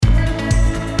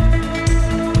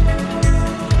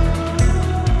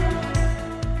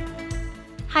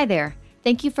Hi there.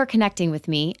 Thank you for connecting with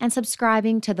me and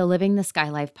subscribing to the Living the Sky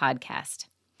Life podcast.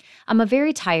 I'm a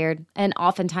very tired and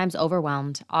oftentimes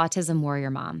overwhelmed autism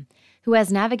warrior mom who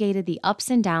has navigated the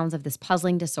ups and downs of this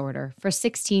puzzling disorder for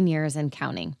 16 years and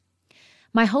counting.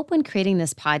 My hope when creating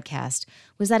this podcast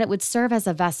was that it would serve as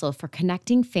a vessel for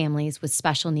connecting families with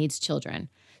special needs children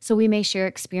so we may share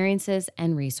experiences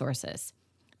and resources.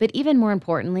 But even more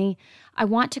importantly, I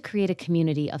want to create a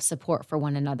community of support for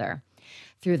one another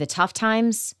through the tough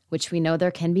times, which we know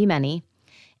there can be many,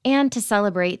 and to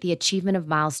celebrate the achievement of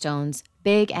milestones,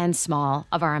 big and small,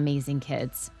 of our amazing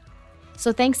kids.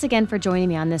 So thanks again for joining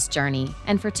me on this journey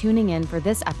and for tuning in for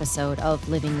this episode of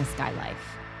Living the Sky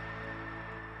Life.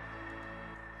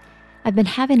 I've been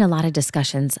having a lot of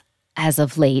discussions as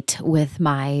of late with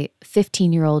my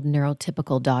 15-year-old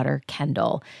neurotypical daughter,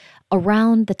 Kendall,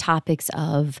 around the topics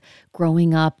of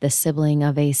growing up the sibling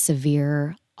of a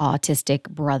severe autistic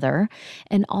brother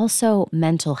and also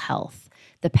mental health.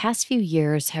 The past few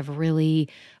years have really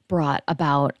brought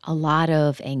about a lot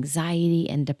of anxiety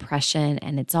and depression,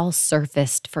 and it's all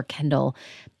surfaced for Kendall.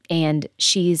 And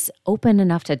she's open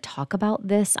enough to talk about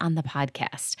this on the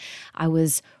podcast. I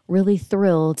was really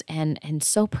thrilled and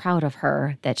so proud of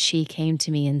her that she came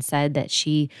to me and said that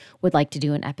she would like to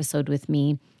do an episode with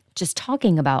me, just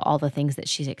talking about all the things that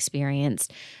she's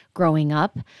experienced growing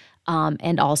up,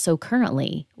 and also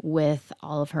currently with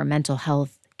all of her mental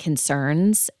health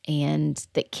concerns, and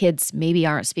that kids maybe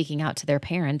aren't speaking out to their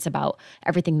parents about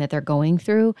everything that they're going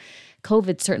through.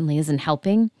 COVID certainly isn't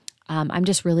helping. I'm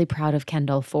just really proud of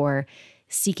Kendall for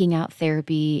seeking out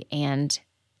therapy and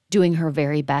doing her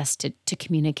very best to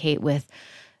communicate with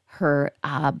her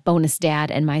bonus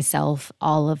dad and myself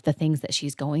all of the things that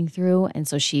she's going through. And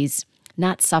so she's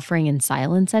not suffering in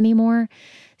silence anymore.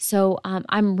 So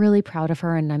I'm really proud of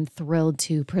her, and I'm thrilled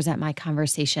to present my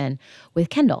conversation with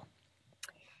Kendall.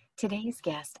 Today's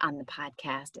guest on the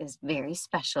podcast is very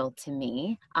special to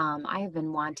me. I have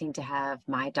been wanting to have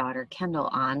my daughter Kendall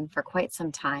on for quite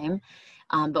some time,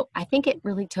 but I think it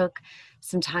really took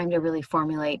some time to really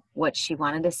formulate what she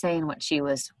wanted to say and what she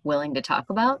was willing to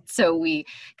talk about. So we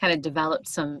kind of developed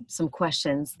some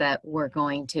questions that we're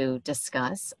going to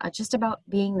discuss just about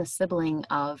being the sibling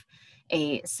of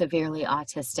a severely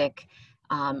autistic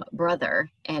brother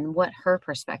and what her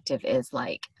perspective is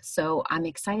like. So I'm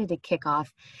excited to kick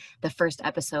off the first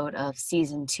episode of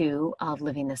season 2 of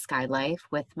Living the Sky Life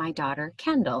with my daughter,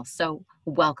 Kendall. So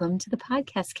welcome to the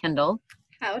podcast, Kendall.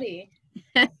 Howdy.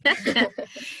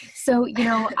 So,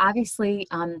 obviously,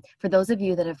 for those of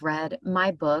you that have read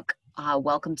my book,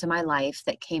 Welcome to My Life,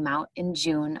 that came out in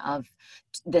June of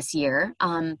this year,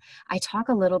 I talk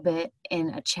a little bit in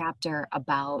a chapter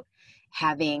about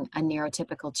having a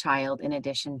neurotypical child in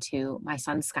addition to my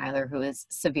son Skylar, who is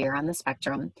severe on the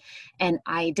spectrum. And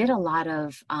I did a lot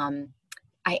of,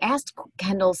 I asked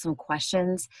Kendall some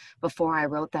questions before I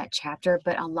wrote that chapter,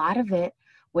 but a lot of it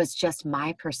was just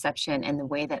my perception and the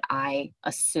way that I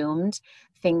assumed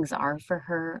things are for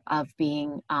her, of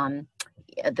being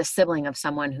the sibling of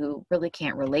someone who really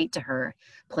can't relate to her,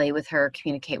 play with her,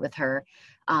 communicate with her.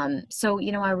 So,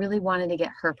 I really wanted to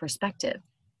get her perspective.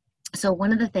 So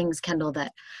one of the things, Kendall,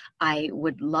 that I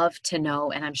would love to know,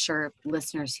 and I'm sure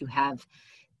listeners who have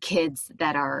kids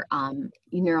that are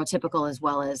neurotypical as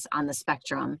well as on the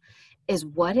spectrum, is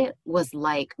what it was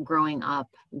like growing up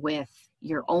with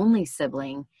your only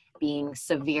sibling being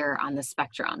severe on the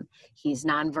spectrum. He's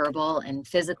nonverbal and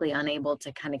physically unable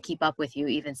to kind of keep up with you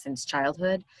even since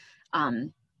childhood.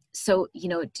 So,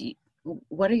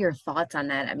 what are your thoughts on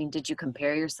that? I mean, did you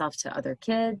compare yourself to other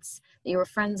kids that you were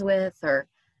friends with, or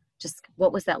just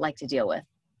what was that like to deal with?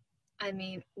 I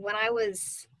mean, when I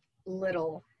was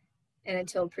little and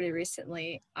until pretty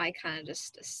recently, I kind of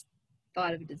just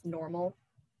thought of it as normal.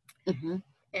 Mm-hmm.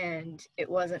 And it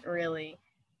wasn't really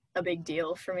a big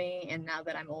deal for me. And now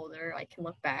that I'm older, I can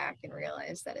look back and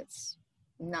realize that it's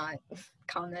not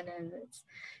common, and it's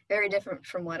very different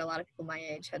from what a lot of people my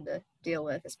age had to deal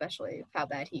with, especially how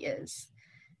bad he is.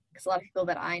 Because a lot of people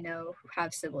that I know who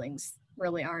have siblings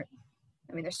really aren't.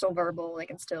 I mean, they're still verbal, they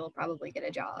can still probably get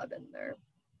a job, and they're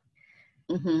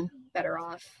better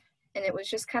off. And it was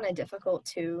just kind of difficult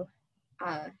too.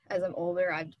 As I'm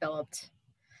older, I've developed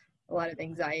a lot of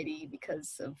anxiety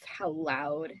because of how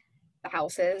loud the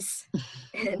house is.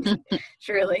 And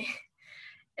truly.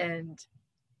 And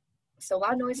so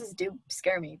loud noises do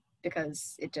scare me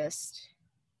because it just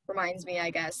reminds me,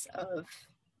 I guess, of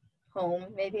home,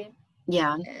 maybe.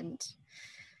 Yeah. And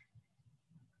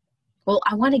well,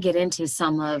 I want to get into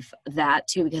some of that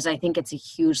too, because I think it's a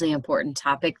hugely important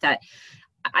topic that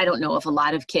I don't know if a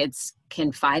lot of kids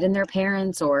confide in their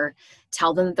parents or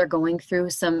tell them that they're going through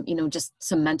some, just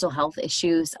some mental health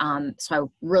issues. So I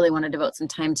really want to devote some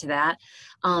time to that.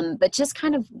 But just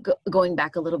kind of going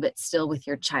back a little bit still with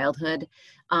your childhood.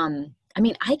 I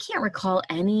can't recall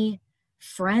any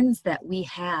friends that we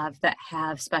have that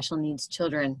have special needs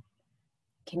children.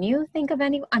 Can you think of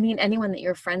anyone that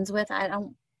you're friends with? I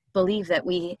don't believe that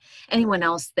anyone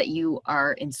else that you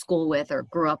are in school with or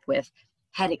grew up with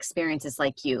had experiences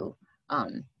like you,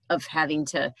 of having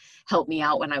to help me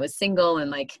out when I was single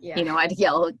and I'd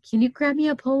yell, can you grab me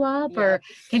a pull-up or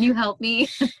can you help me?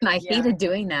 And I hated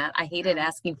doing that. I hated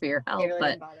asking for your help, really but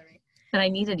didn't bother me. I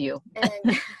needed you.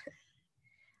 And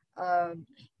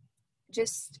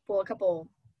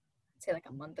say like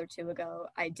a month or two ago,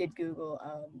 I did Google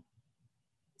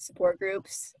support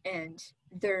groups, and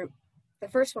the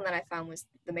first one that I found was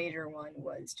the major one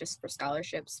was just for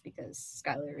scholarships because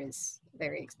Skylar is a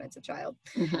very expensive child,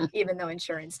 even though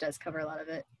insurance does cover a lot of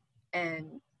it,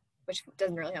 and which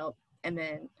doesn't really help. And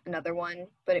then another one,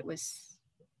 but it was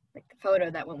like the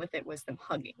photo that went with it was them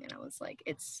hugging, and I was like,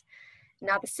 it's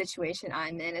not the situation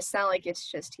I'm in. It's not like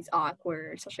it's just he's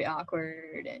awkward, socially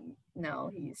awkward, and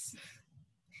no,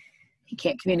 he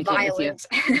can't communicate violent.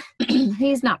 With you.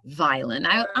 He's not violent.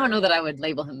 I don't know that I would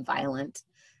label him violent.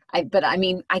 I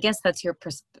guess that's your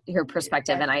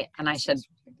perspective, and I should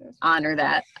honor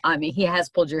that. He has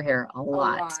pulled your hair a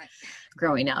lot.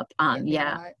 Growing up.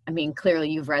 Clearly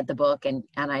you've read the book, and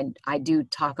I do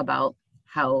talk about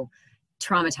how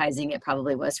traumatizing it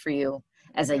probably was for you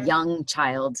as a young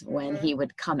child when he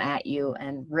would come at you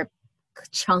and rip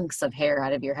chunks of hair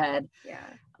out of your head.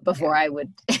 Before I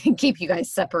would keep you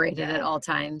guys separated at all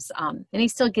times. And he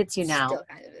still gets you now. Still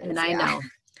kind of is, and I know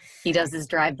he does his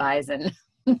drive-bys and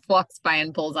walks by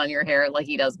and pulls on your hair like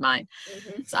he does mine.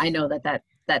 So I know that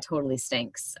totally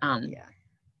stinks.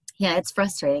 It's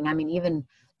frustrating. Even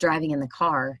driving in the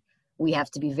car, we have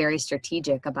to be very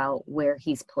strategic about where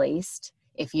he's placed.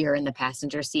 If you're in the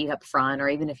passenger seat up front, or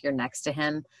even if you're next to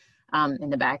him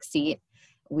in the back seat,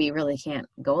 we really can't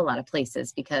go a lot of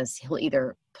places because he'll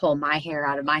either pull my hair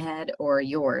out of my head or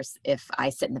yours if I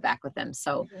sit in the back with him.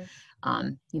 So,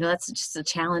 that's just a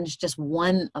challenge, just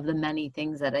one of the many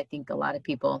things that I think a lot of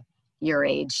people your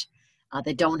age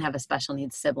that don't have a special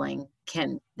needs sibling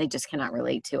they just cannot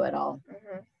relate to at all.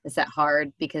 Is that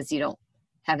hard because you don't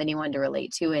have anyone to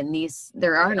relate to? And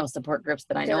there are no support groups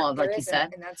that I know of, like you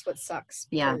said. And that's what sucks.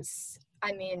 Because,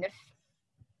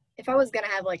 if I was going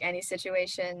to have like any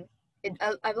situation,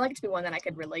 I'd like to be one that I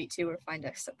could relate to or find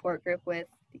a support group with,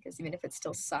 because even if it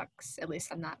still sucks, at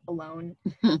least I'm not alone.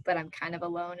 But I'm kind of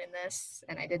alone in this,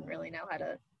 and I didn't really know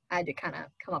I had to kind of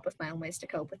come up with my own ways to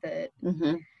cope with it,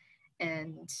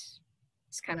 and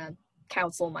just kind of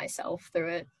counsel myself through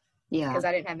it. Because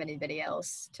I didn't have anybody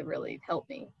else to really help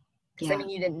me. Because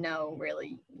you didn't know,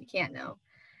 really, you can't know.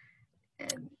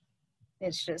 And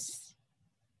it's just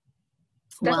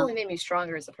definitely made me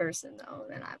stronger as a person, though,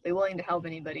 and I'd be willing to help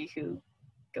anybody who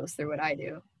goes through what I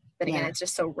do. But again, it's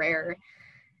just so rare.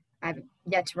 I've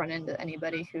yet to run into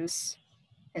anybody who's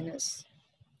in as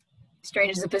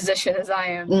strange as a position as I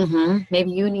am.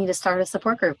 Maybe you need to start a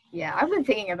support group. I've been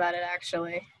thinking about it,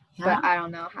 actually, but I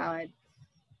don't know how I'd.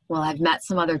 Well, I've met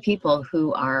some other people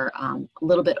who are a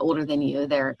little bit older than you.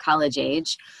 They're college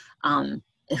age,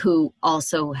 who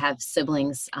also have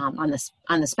siblings on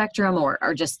the spectrum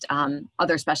or just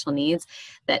other special needs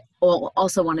that all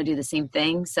also want to do the same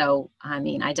thing. So, I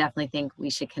definitely think we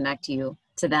should connect you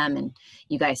to them and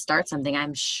you guys start something.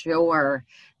 I'm sure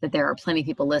that there are plenty of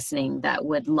people listening that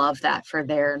would love that for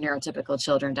their neurotypical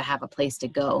children to have a place to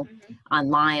go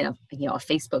online, a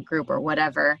Facebook group or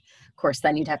whatever. Of course,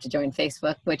 then you'd have to join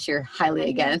Facebook, which you're highly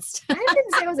against. I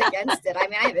didn't say I was against it. I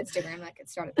have Instagram. I could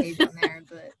start a page on there,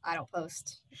 but I don't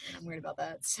post. I'm weird about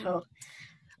that. So,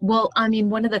 well,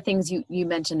 one of the things you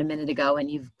mentioned a minute ago,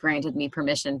 and you've granted me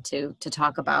permission to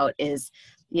talk about, is,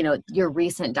 your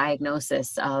recent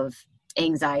diagnosis of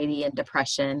anxiety and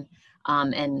depression,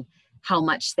 and how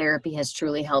much therapy has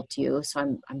truly helped you.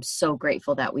 So I'm so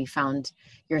grateful that we found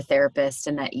your therapist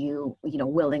and that you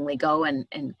willingly go and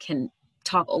can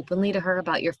talk openly to her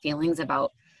about your feelings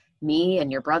about me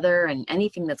and your brother and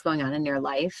anything that's going on in your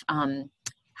life.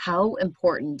 How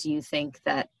important do you think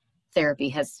that therapy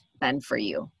has been for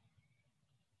you?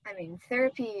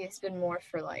 Therapy has been more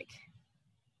for like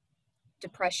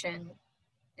depression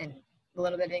and a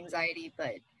little bit of anxiety,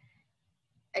 but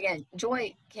again,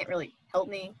 Joy can't really help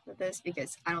me with this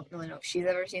because I don't really know if she's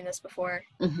ever seen this before.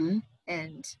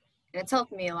 And it's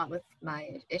helped me a lot with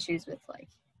my issues with like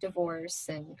divorce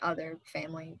and other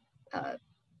family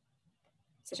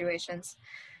situations.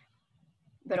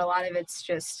 But a lot of it's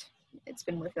just it's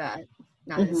been with that,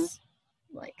 not Mhm. as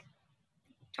like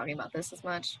talking about this as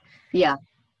much. Yeah.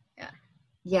 Yeah.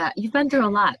 Yeah. You've been through a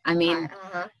lot. I mean,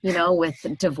 Uh-huh. you know, with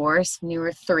divorce when you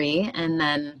were 3, and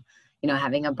then, you know,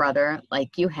 having a brother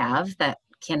like you have that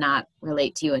cannot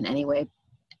relate to you in any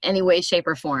way, shape,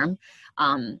 or form.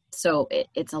 So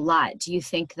it's a lot. Do you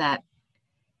think that,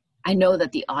 I know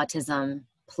that the autism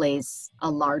plays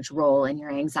a large role in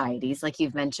your anxieties, like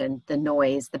you've mentioned, the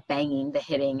noise, the banging, the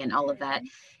hitting, and all of that.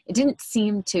 It didn't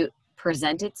seem to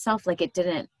present itself like it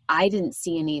didn't, I didn't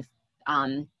see any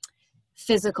um,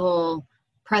 physical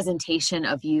presentation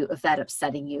of that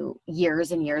upsetting you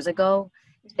years and years ago.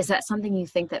 Is that something you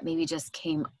think that maybe just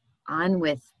came on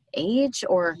with age,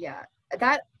 or? Yeah,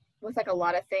 that with like a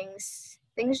lot of things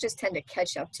just tend to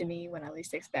catch up to me when I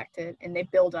least expect it, and they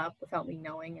build up without me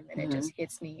knowing, and then it just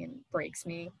hits me and breaks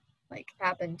me. Like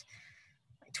happened,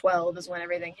 like 12 is when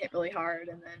everything hit really hard,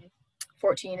 and then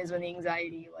 14 is when the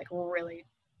anxiety like really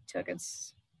took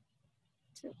its.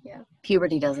 Yeah.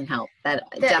 Puberty doesn't help. That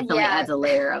definitely adds a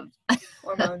layer of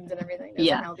hormones and everything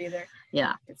doesn't help either.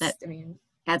 Yeah, that I mean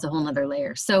adds a whole nother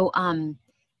layer. So,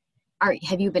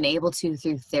 have you been able to,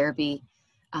 through therapy,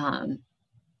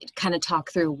 kind of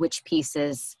talk through which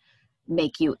pieces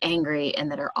make you angry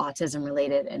and that are autism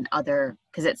related, and other,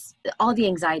 because it's all the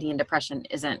anxiety and depression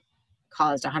isn't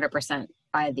caused 100%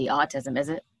 by the autism, is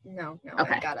it? No,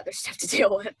 Okay. I've got other stuff to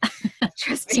deal with.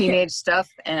 Trust me. Teenage stuff,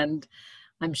 and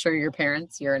I'm sure your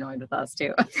parents, you're annoyed with us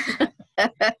too. Yeah,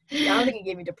 I don't think it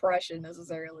gave me depression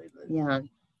necessarily. But Yeah.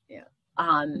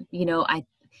 You know,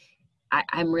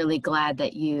 I'm really glad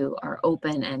that you are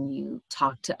open and you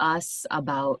talk to us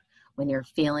about when you're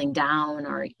feeling down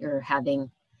or you're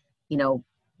having, you know,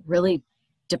 really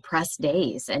depressed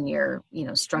days and you're, you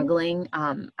know, struggling.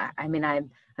 I mean,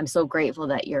 I'm so grateful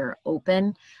that you're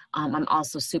open. I'm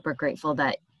also super grateful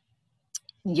that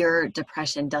your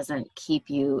depression doesn't keep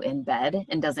you in bed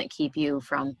and doesn't keep you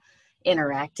from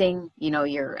interacting. You know,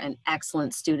 you're an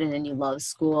excellent student and you love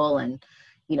school, and,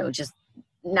 you know, just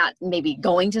not maybe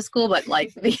going to school, but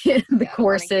like the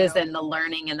courses and the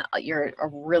learning, and you're a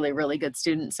really, really good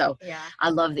student. So I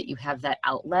love that you have that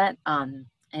outlet. And,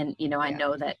 you know, I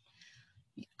know that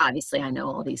obviously I know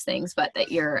all these things, but that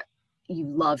you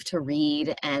love to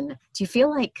read. And do you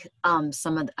feel like I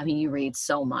mean, you read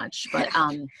so much, but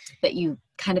that you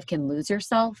kind of can lose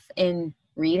yourself in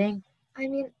reading? I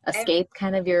mean, escape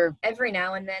kind of your... Every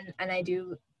now and then, and I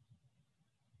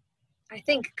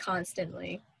think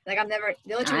constantly. Like I'm never,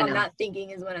 the only time I'm not thinking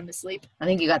is when I'm asleep. I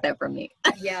think you got that from me.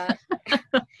 Yeah.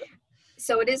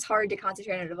 So it is hard to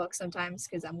concentrate on a book sometimes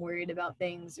because I'm worried about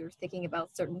things or thinking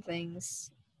about certain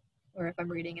things. Or if I'm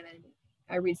reading and then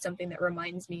I read something that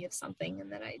reminds me of something,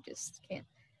 and then I just can't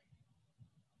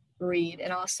read.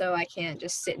 And also I can't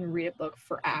just sit and read a book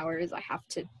for hours. I have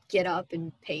to get up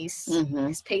and pace.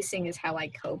 Because pacing is how I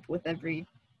cope with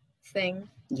everything.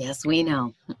 Yes, we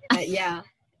know. Yeah.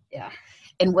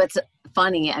 And what's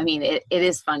funny, I mean, it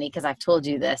is funny because I've told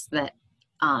you this, that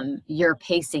your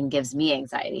pacing gives me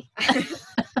anxiety.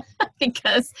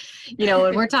 Because, you know,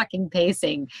 when we're talking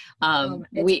pacing,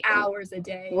 it's hours a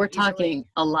day. We're talking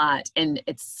a lot, and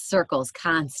it's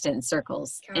constant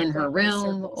circles in her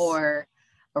room or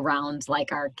around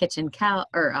like our kitchen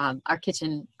our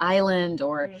kitchen island,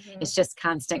 or it's just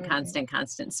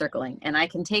constant circling. And I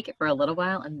can take it for a little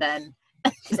while, and then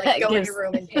she's like, go in your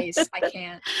room and pace. I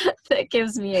can't. That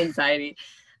gives me anxiety.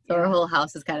 So our whole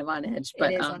house is kind of on edge.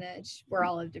 But it is on edge. We're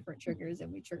all have different triggers,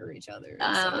 and we trigger each other. So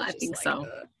I think so.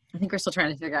 I think we're still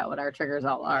trying to figure out what our triggers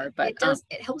all are. But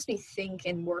it helps me think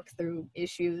and work through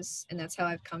issues, and that's how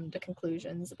I've come to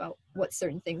conclusions about what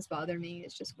certain things bother me.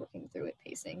 Is just working through it,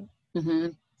 pacing.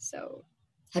 So,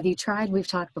 have you tried? We've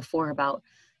talked before about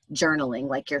journaling,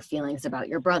 like your feelings about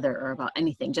your brother or about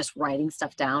anything, just writing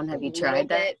stuff down. Have you tried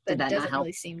that? Did that not help?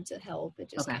 Really seem to help. It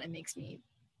just kind of makes me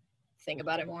think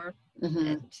about it more, and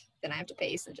then I have to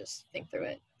pace and just think through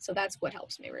it. So that's what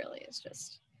helps me really, is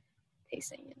just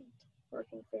pacing and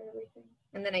working through everything.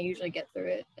 And then I usually get through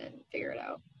it and figure it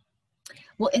out.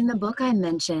 Well, in the book I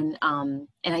mentioned, and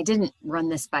I didn't run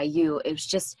this by you, it was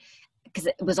just because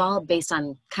it was all based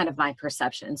on kind of my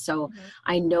perception. So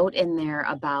I note in there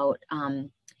about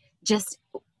just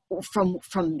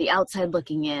from the outside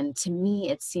looking in, to me,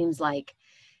 it seems like,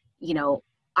 you know,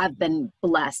 I've been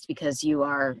blessed because you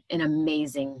are an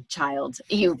amazing child.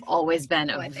 You've always been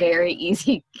a very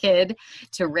easy kid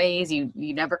to raise. You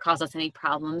never caused us any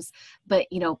problems. But,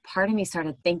 you know, part of me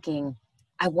started thinking,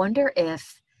 I wonder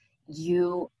if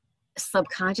you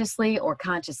subconsciously or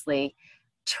consciously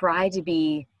try to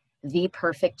be the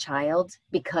perfect child,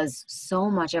 because so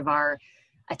much of our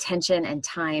attention and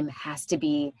time has to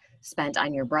be spent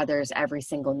on your brother's every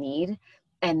single need.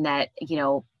 And that,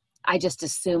 I just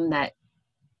assume that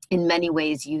in many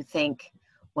ways you think,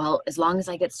 well, as long as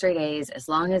I get straight A's, as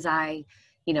long as I,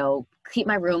 keep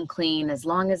my room clean, as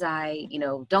long as I,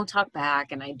 don't talk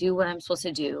back and I do what I'm supposed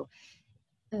to do,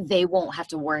 they won't have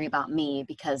to worry about me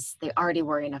because they already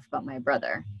worry enough about my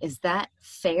brother. Is that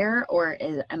fair, or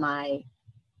am I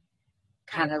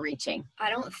kind of reaching? I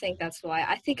don't think that's why.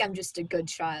 I think I'm just a good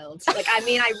child. Like, I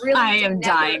mean, I really I am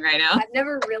dying right now. I've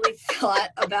never really thought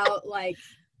about like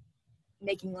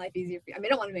making life easier for you. I mean, I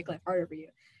don't want to make life harder for you,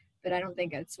 but I don't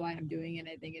think that's why I'm doing it.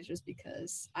 I think it's just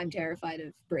because I'm terrified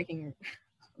of breaking.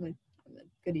 I'm a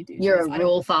goody two shoes. You're a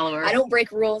rule follower. I don't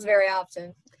break rules very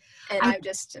often, and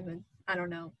I don't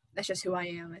know. That's just who I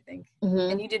am, I think.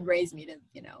 Mm-hmm. And you did raise me to,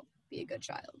 be a good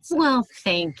child. So. Well,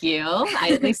 thank you.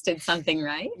 I at least did something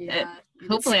right. Yeah.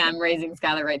 Hopefully I'm raising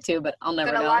Skylar right too, but I'll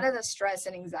never know. But a lot of the stress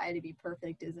and anxiety to be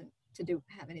perfect isn't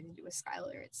have anything to do with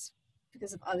Skylar. It's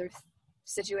because of other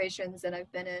situations that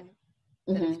I've been in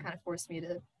that have kind of forced me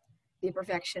to be a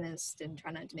perfectionist and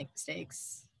try not to make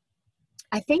mistakes.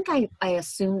 I think I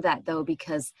assumed that though,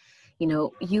 because,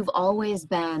 you've always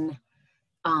been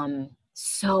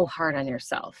so hard on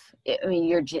yourself. I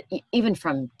mean, even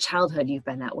from childhood, you've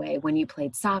been that way. When you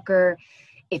played soccer,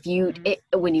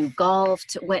 when you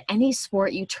golfed, any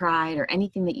sport you tried or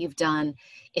anything that you've done,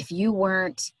 if you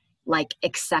weren't like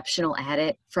exceptional at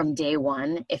it from day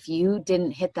one, if you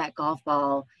didn't hit that golf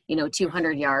ball,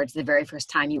 200 yards the very first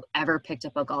time you ever picked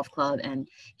up a golf club and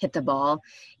hit the ball,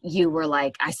 you were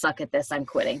like, I suck at this, I'm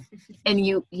quitting. And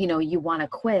you want to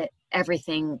quit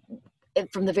everything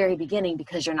from the very beginning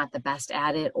because you're not the best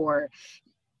at it, or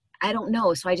I don't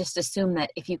know. So I just assume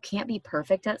that if you can't be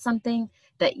perfect at something,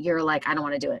 that you're like, I don't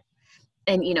want to do it.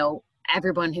 And,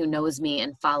 everyone who knows me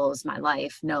and follows my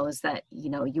life knows that,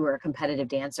 you were a competitive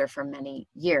dancer for many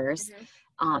years.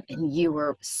 And you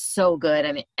were so good.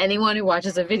 I mean, anyone who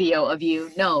watches a video of you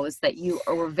knows that you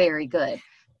were very good.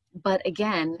 But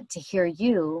again, to hear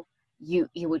you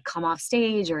would come off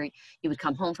stage, or you would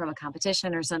come home from a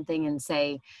competition or something and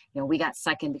say, we got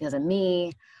second because of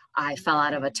me. I fell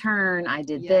out of a turn. I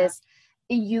did this.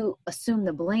 You assume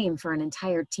the blame for an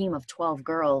entire team of 12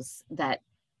 girls, that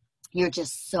you're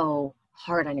just so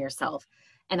hard on yourself.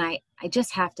 And I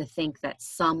just have to think that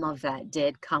some of that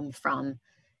did come from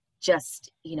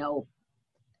just,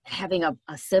 having a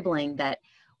sibling that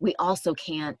we also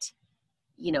can't,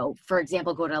 for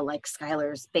example, go to like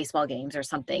Skylar's baseball games or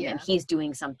something, and he's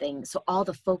doing something. So all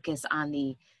the focus on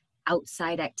the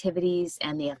outside activities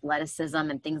and the athleticism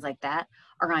and things like that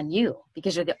are on you,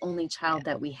 because you're the only child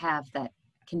that we have that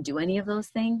can do any of those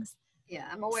things. Yeah,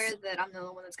 I'm aware that I'm the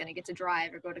only one that's going to get to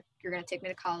drive or you're going to take me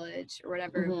to college or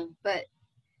whatever. But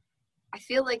I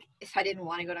feel like if I didn't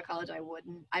want to go to college,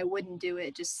 I wouldn't do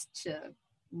it just to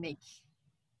make,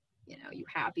 you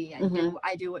happy.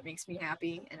 I do what makes me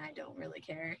happy, and I don't really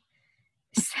care.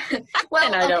 Well,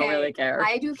 and I don't really care.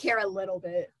 I do care a little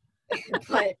bit,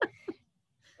 but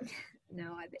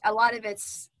no, a lot of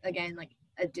it's, again, like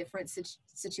a different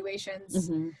situations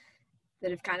that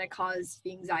have kind of caused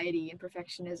the anxiety and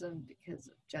perfectionism because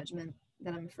of judgment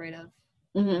that I'm afraid of.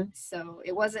 So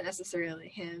it wasn't necessarily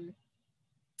him.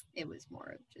 It was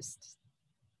more of just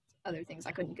other things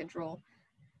I couldn't control.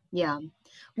 Yeah.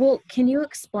 Well, can you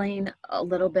explain a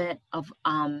little bit of,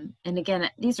 and again,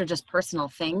 these are just personal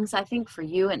things, I think, for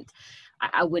you. And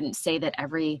I wouldn't say that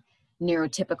every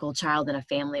neurotypical child in a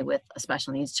family with a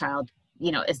special needs child,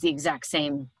 is the exact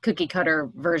same cookie cutter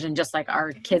version, just like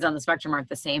our kids on the spectrum aren't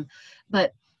the same.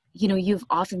 But, you've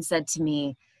often said to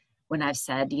me when I've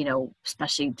said,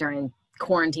 especially during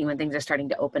quarantine when things are starting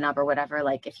to open up or whatever,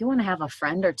 like if you want to have a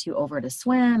friend or two over to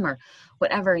swim or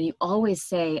whatever, you always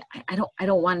say, I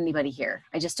don't want anybody here.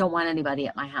 I just don't want anybody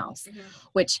at my house,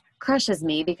 which crushes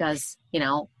me because,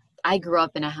 I grew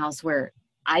up in a house where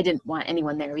I didn't want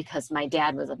anyone there because my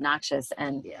dad was obnoxious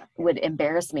and would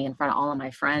embarrass me in front of all of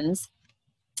my friends.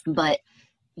 But,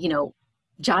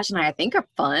 Josh and I think are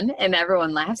fun and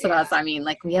everyone laughs at us. I mean,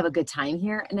 like we have a good time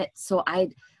here. And so I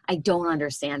don't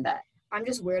understand that. I'm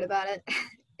just weird about it.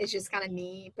 It's just kind of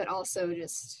me, but also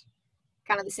just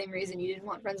kind of the same reason you didn't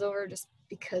want friends over, just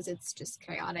because it's just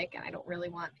chaotic and I don't really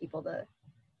want people to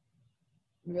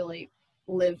really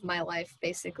live my life,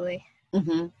 basically.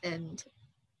 And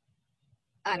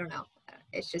I don't know.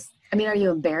 It's just... I mean, are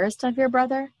you embarrassed of your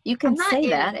brother? You can say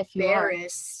that if you are.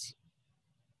 Embarrassed,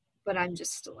 but I'm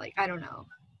just like, I don't know.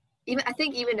 I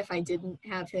think even if I didn't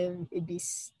have him,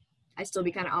 I'd still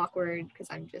be kind of awkward because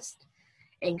I'm just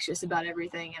anxious about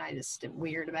everything, and I just am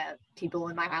weird about people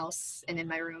in my house and in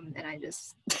my room, and I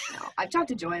just, I've talked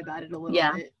to Joy about it a little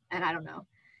bit, and I don't know.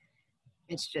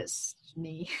 it's just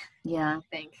me, Yeah.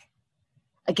 I think.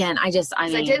 Again, I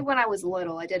mean, I did when I was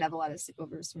little. I did have a lot of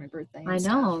sleepovers for my birthday. I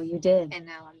know you did. And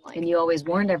now I'm like, and you always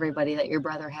warned everybody that your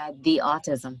brother had the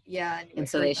autism. Yeah. And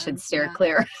so they should steer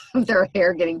clear of their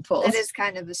hair getting pulled. That is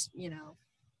kind of a,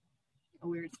 a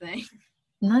weird thing.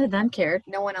 None of them cared.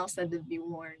 No one else had to be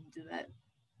warned that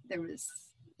there was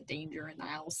danger in the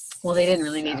house. Well, they didn't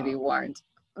really need to be warned.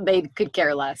 They could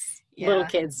care less. Yeah. Little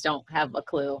kids don't have a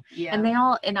clue. Yeah.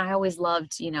 And I always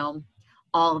loved,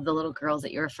 all of the little girls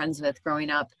that you were friends with growing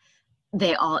up.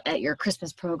 They all, at your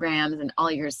Christmas programs and all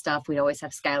your stuff, we'd always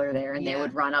have Skylar there, and they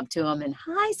would run up to him and,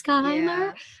 "Hi, Skylar."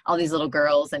 Yeah. All these little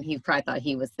girls, and he probably thought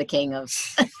he was the king of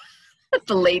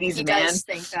the ladies' He man. does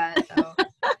think that, though.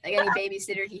 Like any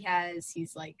babysitter he has,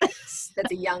 he's like,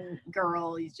 that's a young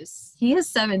girl. He is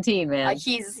 17, man. Like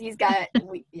he's got,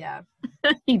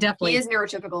 He definitely he is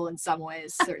neurotypical in some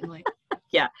ways, certainly.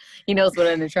 Yeah, he knows what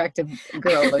an attractive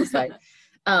girl looks like.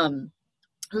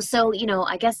 So,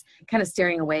 I guess kind of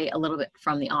steering away a little bit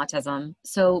from the autism.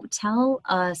 So tell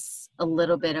us a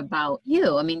little bit about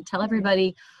you. I mean, tell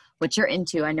everybody what you're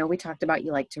into. I know we talked about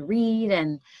you like to read,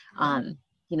 and,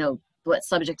 what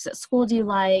subjects at school do you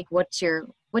like? What's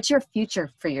your future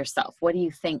for yourself? What do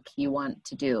you think you want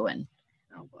to do? And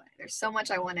oh boy, there's so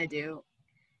much I want to do.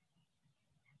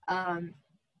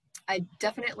 I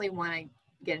definitely want to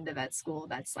get into vet school.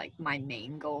 That's like my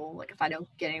main goal. Like if I don't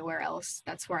get anywhere else,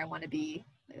 that's where I want to be.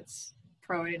 It's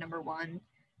priority number one.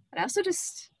 But I also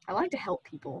I like to help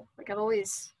people. Like I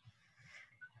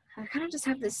kind of just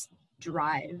have this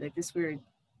drive, like this weird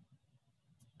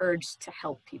urge to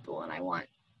help people, and I want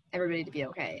everybody to be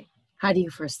okay. How do you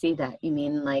foresee that? You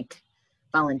mean like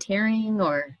volunteering,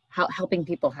 or helping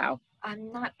people how?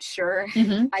 I'm not sure.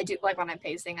 Mm-hmm. I do, like when I'm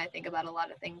pacing, I think about a lot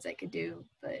of things I could do,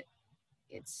 but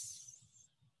it's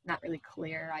not really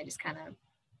clear. I just kind of,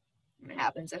 when it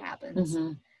happens, it happens.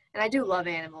 Mm-hmm. And I do love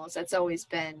animals. That's always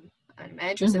been, my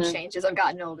interest has changed as I've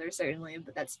gotten older, certainly,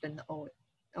 but that's been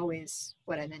always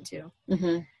what I'm into.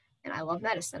 Mm-hmm. And I love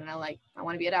medicine, and I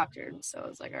want to be a doctor. So I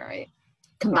was like, all right.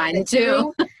 Combine the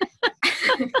two.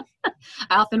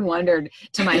 I often wondered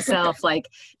to myself, like,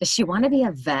 does she want to be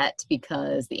a vet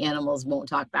because the animals won't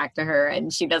talk back to her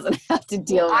and she doesn't have to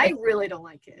deal with I really don't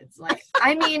like kids. Like,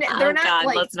 I mean, they're not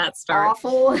like let's not start.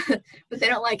 Awful, but they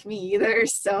don't like me either.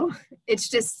 So it's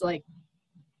just like,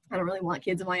 I don't really want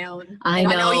kids of my own. I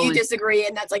know you disagree,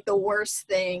 and that's like the worst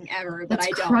thing ever, but that's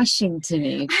I don't. Crushing to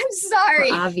me. I'm sorry.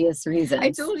 For obvious reasons.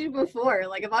 I told you before,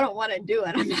 like if I don't want to do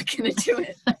it, I'm not going to do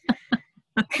it.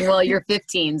 Well, you're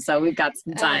 15, so we've got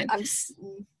some time.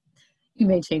 You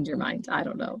may change your mind. I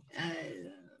don't know.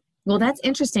 Well, that's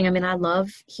interesting. I mean, I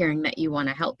love hearing that you want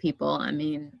to help people. I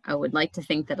mean, I would like to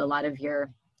think that a lot of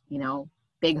your,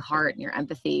 big heart and your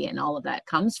empathy and all of that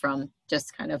comes from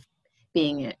just kind of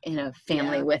being in a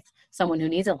family with someone who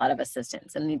needs a lot of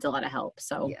assistance and needs a lot of help.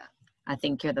 So I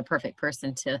think you're the perfect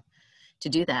person to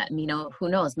do that. And, who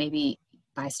knows, maybe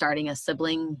by starting a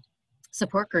sibling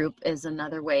support group is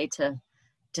another way to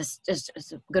just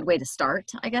a good way to start,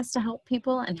 I guess, to help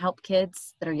people and help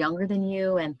kids that are younger than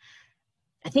you. And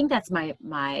I think that's my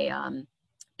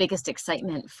biggest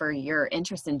excitement for your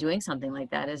interest in doing something like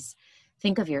that is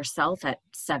think of yourself at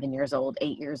 7 years old,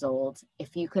 8 years old.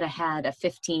 If you could have had a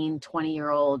 15,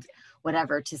 20-year-old,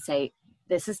 whatever, to say,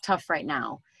 this is tough right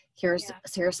now. Here's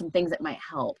some things that might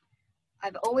help.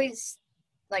 I've always,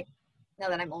 like, now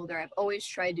that I'm older, I've always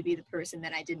tried to be the person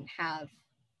that I didn't have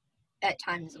at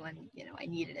times when, I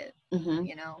needed it, mm-hmm.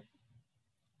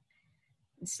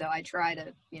 And so I try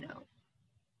to,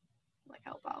 like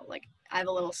help out. Like I have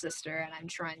a little sister, and I'm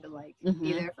trying to mm-hmm.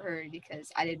 be there for her because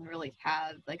I didn't really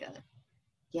have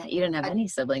you didn't have any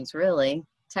siblings really,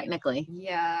 technically.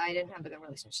 Yeah, I didn't have a good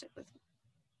relationship with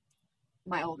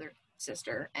my older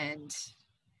sister, and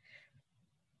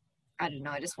I don't know,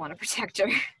 I just want to protect her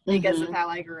because mm-hmm. of how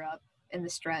I grew up and the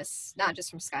stress, not just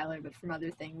from Skylar, but from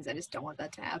other things. I just don't want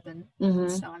that to happen. Mm-hmm.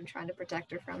 So I'm trying to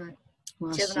protect her from it.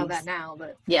 Well, she doesn't know that now,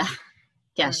 but yeah,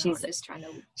 she's just trying to.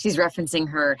 She's referencing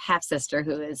her half sister,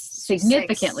 who is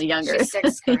significantly younger. She's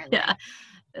 6 currently. Yeah,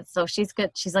 so she's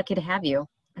good. She's lucky to have you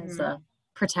as a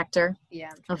protector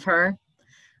of her.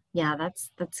 Yeah,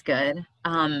 that's good.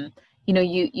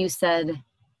 You said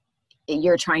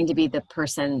you're trying to be the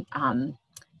person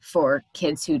for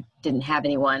kids who didn't have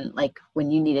anyone, like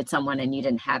when you needed someone and you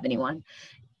didn't have anyone.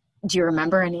 Do you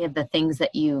remember any of the things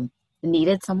that you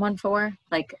needed someone for,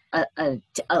 like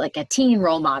a teen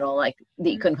role model, like that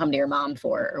you couldn't come to your mom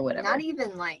for or whatever? Not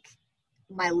even like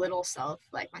my little self,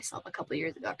 like myself a couple of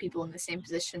years ago, people in the same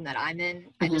position that I'm in.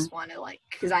 Mm-hmm. I just want to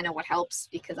because I know what helps,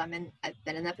 because I've been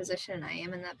in that position and I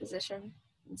am in that position.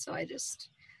 And so I just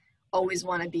always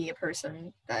want to be a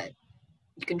person that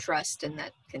you can trust and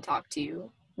that can talk to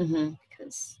you. Mm-hmm.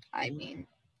 Because, I mean,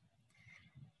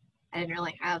 I didn't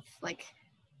really have, like,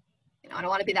 I don't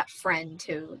want to be that friend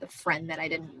to the friend that I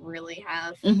didn't really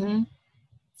have. Mm-hmm.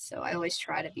 So I always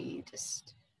try to be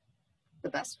just the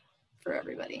best for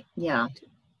everybody. Yeah.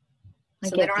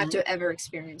 So they don't have to ever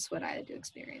experience what I had to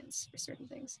experience for certain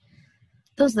things.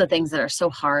 Those are the things that are so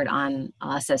hard on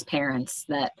us as parents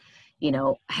that,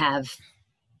 have,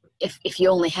 if you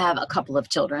only have a couple of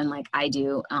children like I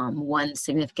do, one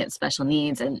significant special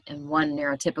needs and one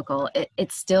neurotypical,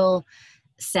 it still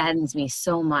saddens me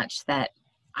so much that,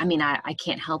 I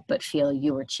can't help but feel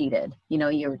you were cheated.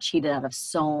 You were cheated out of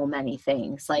so many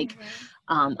things. Like,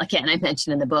 again, I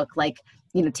mentioned in the book, like,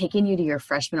 taking you to your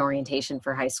freshman orientation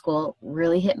for high school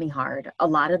really hit me hard. A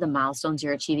lot of the milestones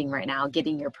you're achieving right now,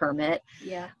 getting your permit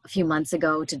a few months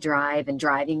ago to drive and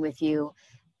driving with you,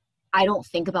 I don't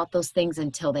think about those things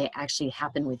until they actually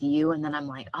happen with you. And then I'm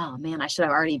like, oh man, I should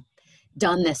have already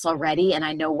done this already. And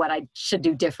I know what I should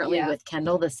do differently with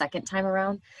Kendall the second time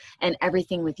around. And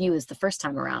everything with you is the first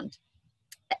time around.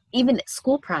 Even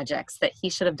school projects that he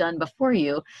should have done before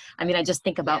you. I just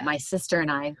think about my sister and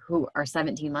I, who are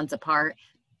 17 months apart.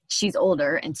 She's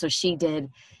older. And so she did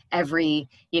every,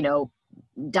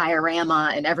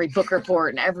 diorama and every book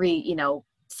report and every,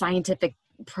 scientific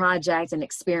project and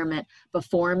experiment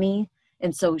before me.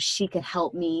 And so she could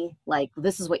help me, like,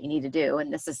 this is what you need to do.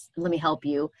 And let me help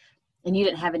you. And you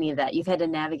didn't have any of that. You've had to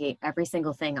navigate every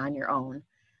single thing on your own,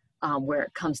 where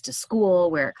it comes to school,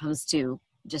 where it comes to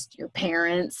just your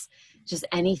parents, just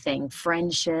anything,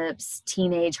 friendships,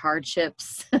 teenage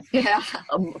hardships,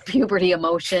 puberty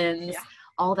emotions,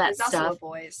 all that stuff. There's also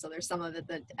boys, so there's some of it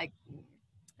that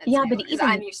but even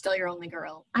I'm still your only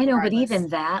girl. I know, regardless. But even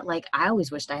that, like, I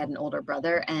always wished I had an older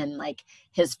brother, and like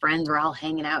his friends were all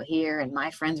hanging out here, and my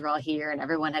friends were all here, and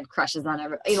everyone had crushes on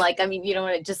everybody. Like,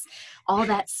 just all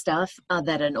that stuff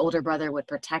that an older brother would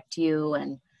protect you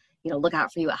and look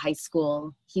out for you at high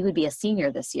school. He would be a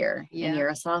senior this year, and you're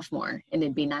a sophomore, and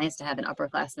it'd be nice to have an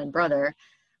upperclassman brother,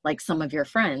 like some of your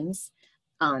friends.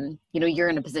 You're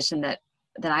in a position that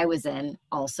I was in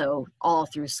also all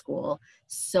through school.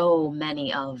 So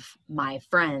many of my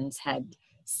friends had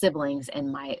siblings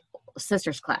in my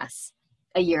sister's class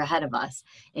a year ahead of us.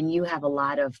 And you have a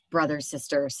lot of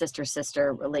brother-sister,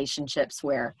 sister-sister relationships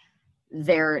where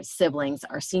their siblings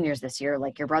are seniors this year,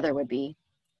 like your brother would be.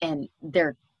 And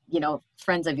they're,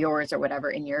 friends of yours or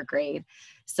whatever in your grade.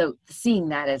 So seeing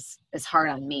that is hard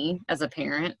on me as a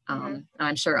parent. And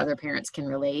I'm sure other parents can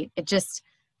relate. I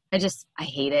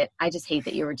hate it. I just hate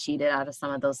that you were cheated out of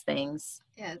some of those things.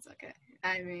 Yeah, it's okay.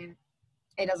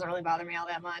 It doesn't really bother me all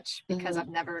that much because I've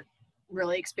never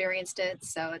really experienced it.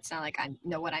 So it's not like I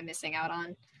know what I'm missing out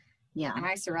on. Yeah. And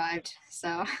I survived.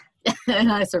 So.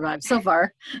 And I survived so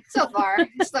far. Still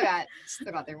got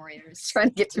 3 more years. Trying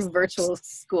to get through virtual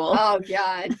school. Oh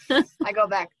God. I go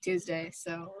back Tuesday,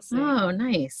 so we'll see. Oh,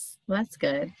 nice. Well, that's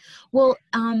good. Well,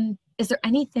 is there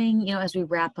anything, as we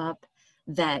wrap up,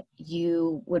 that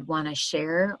you would want to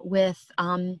share with,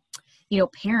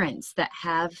 parents that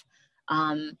have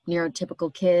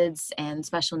neurotypical kids and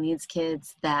special needs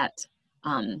kids that,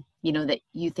 that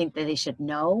you think that they should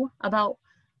know about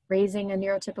raising a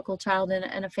neurotypical child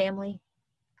in a family?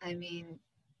 I'm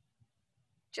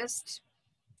trying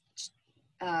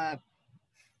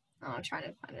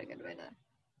to find a good way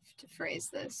to phrase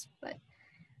this, but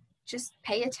just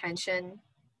pay attention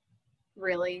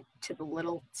really to the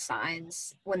little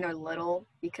signs when they're little,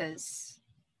 because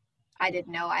I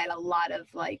didn't know I had a lot of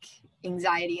like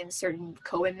anxiety and certain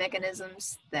coping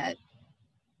mechanisms that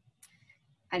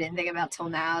I didn't think about till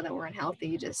now that were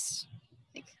unhealthy. Just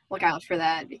like look out for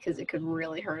that because it could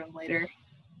really hurt them later,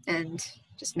 and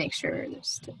just make sure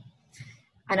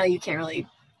I know you can't really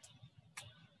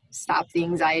stop the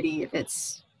anxiety if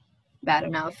it's bad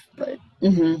enough, but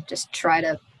just try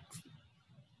to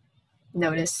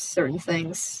notice certain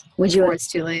things before it's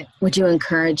too late. Would you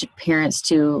encourage parents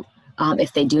to,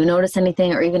 if they do notice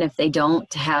anything, or even if they don't,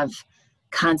 to have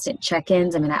constant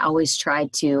check-ins? I always try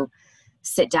to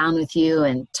sit down with you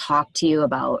and talk to you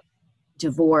about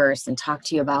divorce and talk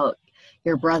to you about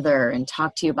your brother and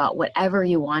talk to you about whatever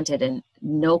you wanted, and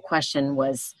no question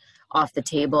was off the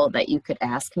table that you could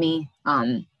ask me.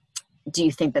 Do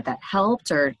you think that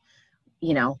helped? Or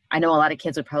I know a lot of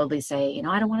kids would probably say,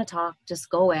 I don't want to talk,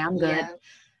 just go away, I'm good.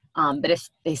 Yeah. But if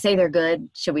they say they're good,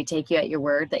 should we take you at your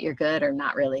word that you're good, or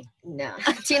not really? No.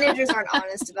 Teenagers aren't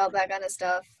honest about that kind of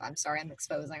stuff. I'm sorry, I'm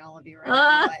exposing all of you right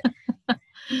now, but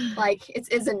like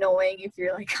it's annoying if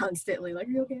you're like constantly like,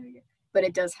 are you okay? But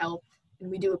it does help And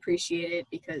we do appreciate it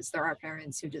because there are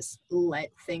parents who just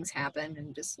let things happen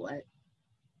and just let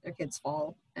their kids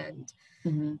fall. And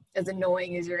as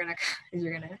annoying as you're gonna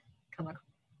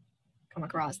come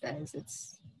across as,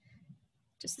 it's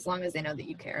just as long as they know that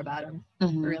you care about them,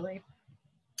 really.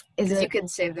 Because you can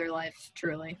save their life,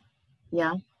 truly.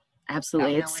 Yeah,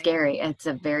 absolutely. It's scary. It's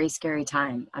a very scary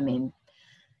time. I mean,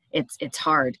 it's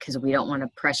hard because we don't want to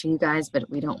pressure you guys, but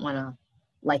we don't want to,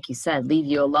 like you said, leave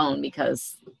you alone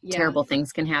because terrible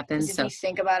things can happen. So if you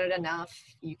think about it enough,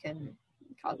 you can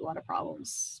cause a lot of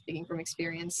problems. Speaking from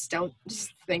experience, don't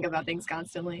just think about things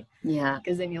constantly. Yeah.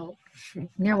 Because then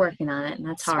you're working on it, and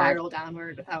that's hard. Spiral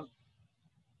downward without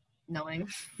knowing.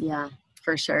 Yeah,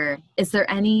 for sure. Is there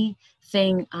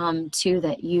anything too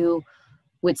that you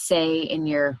would say in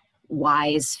your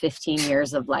wise 15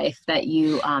 years of life that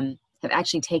you have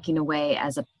actually taken away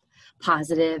as a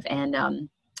positive and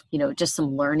just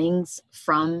some learnings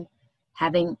from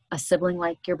having a sibling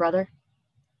like your brother?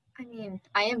 I mean,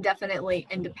 I am definitely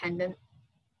independent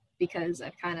because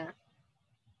I've kind of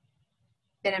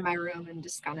been in my room and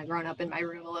just kind of grown up in my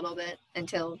room a little bit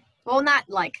until, well, not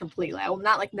like completely. I'm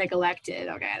not like neglected.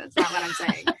 Okay, that's not what I'm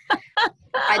saying.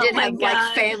 I did have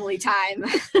like family time,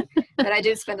 but I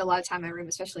do spend a lot of time in my room,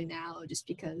 especially now, just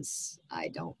because I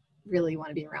don't really want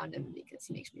to be around him because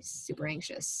he makes me super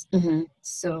anxious.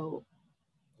 So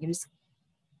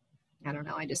I don't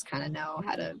know, I just kind of know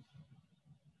how to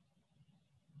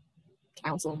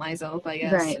counsel myself, I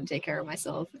guess, and take care of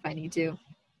myself if I need to.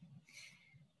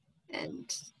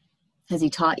 And has he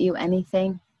taught you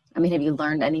anything? I mean, have you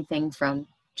learned anything from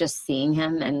just seeing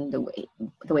him and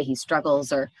the way he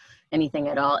struggles or anything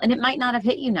at all? And it might not have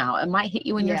hit you now. It might hit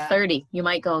you when you're 30. You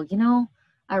might go,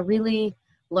 I really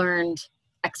learned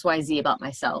XYZ about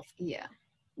myself. Yeah.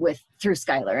 Through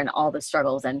Skylar and all the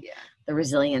struggles and the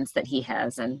resilience that he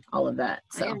has and all of that.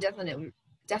 So I am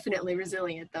definitely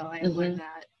resilient, though. I have learned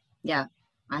that. Yeah,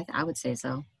 I would say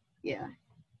so. Yeah.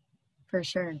 For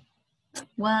sure.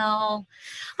 Well,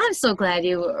 I'm so glad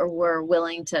you were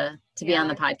willing to be on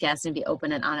the podcast and be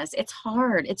open and honest. It's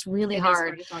hard. It's really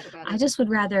hard. To talk about I just would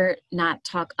rather not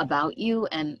talk about you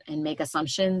and make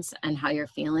assumptions and how you're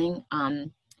feeling.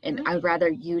 And I would rather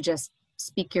you just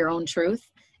speak your own truth.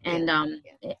 And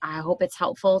I hope it's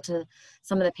helpful to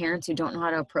some of the parents who don't know how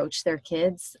to approach their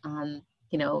kids.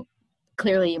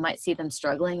 Clearly you might see them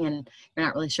struggling and you're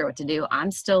not really sure what to do.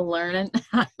 I'm still learning.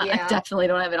 I definitely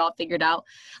don't have it all figured out.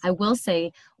 I will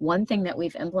say one thing that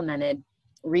we've implemented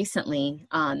recently,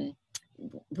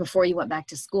 before you went back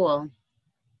to school,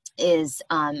 is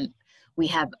we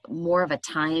have more of a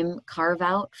time carve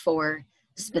out for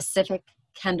specific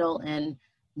Kendall and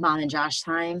Mom and Josh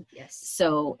time. Yes.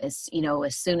 So as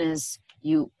soon as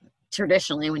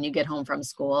traditionally when you get home from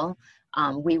school,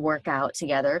 we work out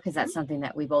together because that's something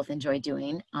that we both enjoy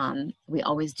doing. We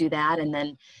always do that. And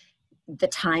then the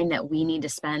time that we need to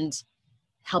spend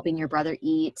helping your brother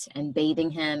eat and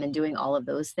bathing him and doing all of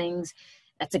those things,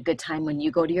 that's a good time when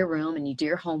you go to your room and you do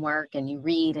your homework and you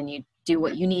read and you do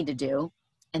what you need to do.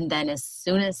 And then as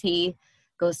soon as he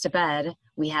goes to bed,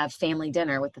 we have family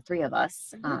dinner with the three of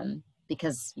us.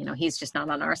 Because, he's just not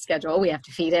on our schedule. We have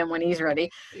to feed him when he's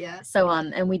ready. Yeah. So,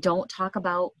 and we don't talk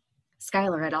about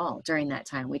Skylar at all during that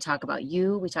time. We talk about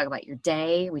you, we talk about your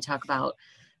day, we talk about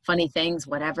funny things,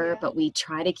 whatever, but we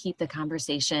try to keep the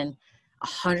conversation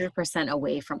 100%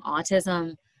 away from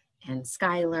autism and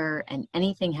Skylar and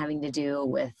anything having to do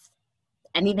with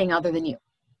anything other than you.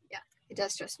 Yeah, it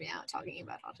does stress me out talking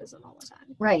about autism all the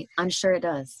time. Right, I'm sure it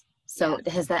does. So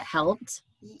has that helped?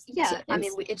 Yeah, I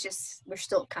mean, we're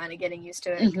still kind of getting used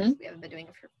to it because we haven't been doing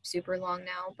it for super long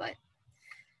now, but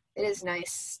it is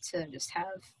nice to just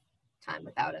have time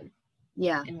without him.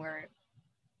 Yeah. And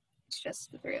it's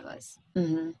just the three of us.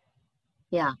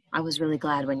 Yeah, I was really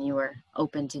glad when you were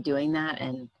open to doing that.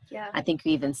 And I think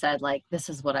you even said, like, this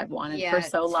is what I've wanted for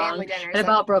so long. It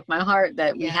about broke my heart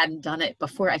that we hadn't done it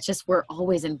before. We're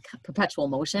always in perpetual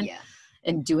motion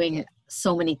and doing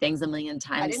so many things a million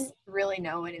times. I didn't really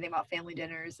know anything about family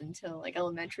dinners until like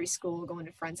elementary school, going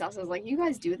to friends' house. I was like, you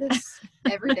guys do this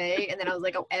every day? And then I was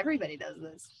like, oh, everybody does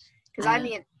this. Because I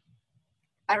mean,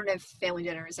 I don't have family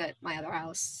dinners at my other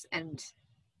house. And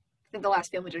I think the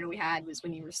last family dinner we had was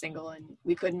when you were single and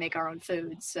we couldn't make our own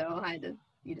food. So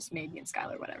you just made me and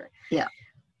Skylar, whatever. Yeah.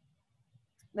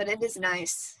 But it is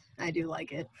nice. I do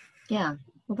like it. Yeah.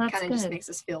 Well, that's kind of just makes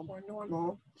us feel more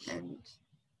normal. And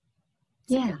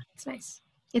it's nice.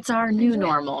 It's our new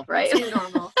normal, right? It's new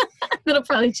normal. It'll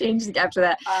probably change after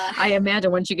that. I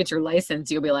imagine once you get your license,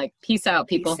 you'll be like, peace out,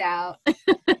 people. Peace out.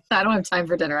 I don't have time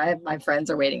for dinner. My friends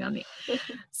are waiting on me.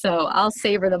 So I'll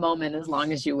savor the moment as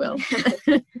long as you will.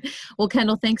 Well,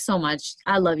 Kendall, thanks so much.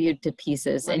 I love you to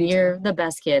pieces, and you're the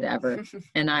best kid ever.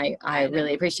 And I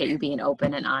really appreciate you being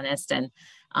open and honest. And,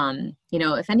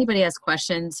 if anybody has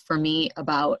questions for me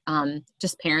about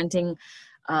just parenting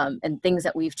and things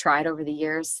that we've tried over the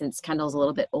years since Kendall's a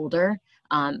little bit older,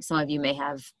 some of you may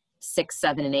have 6,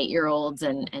 7, and 8-year-olds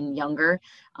and younger,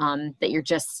 that you're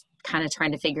just kind of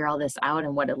trying to figure all this out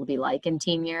and what it'll be like in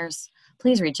teen years,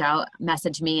 please reach out,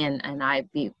 message me, and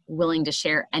I'd be willing to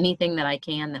share anything that I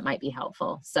can that might be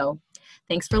helpful. So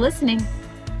thanks for listening.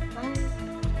 Bye.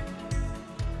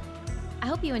 I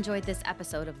hope you enjoyed this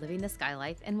episode of Living the Sky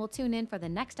Life, and will tune in for the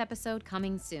next episode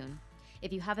coming soon.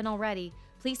 If you haven't already,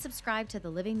 please subscribe to the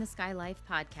Living the Sky Life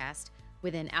podcast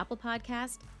within Apple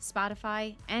Podcast,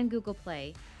 Spotify, and Google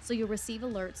Play, so you'll receive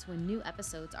alerts when new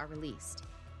episodes are released.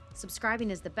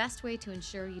 Subscribing is the best way to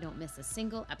ensure you don't miss a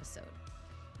single episode.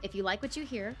 If you like what you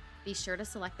hear, be sure to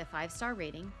select the 5-star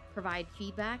rating, provide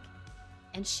feedback,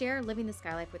 and share Living the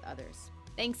Sky Life with others.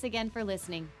 Thanks again for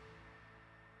listening.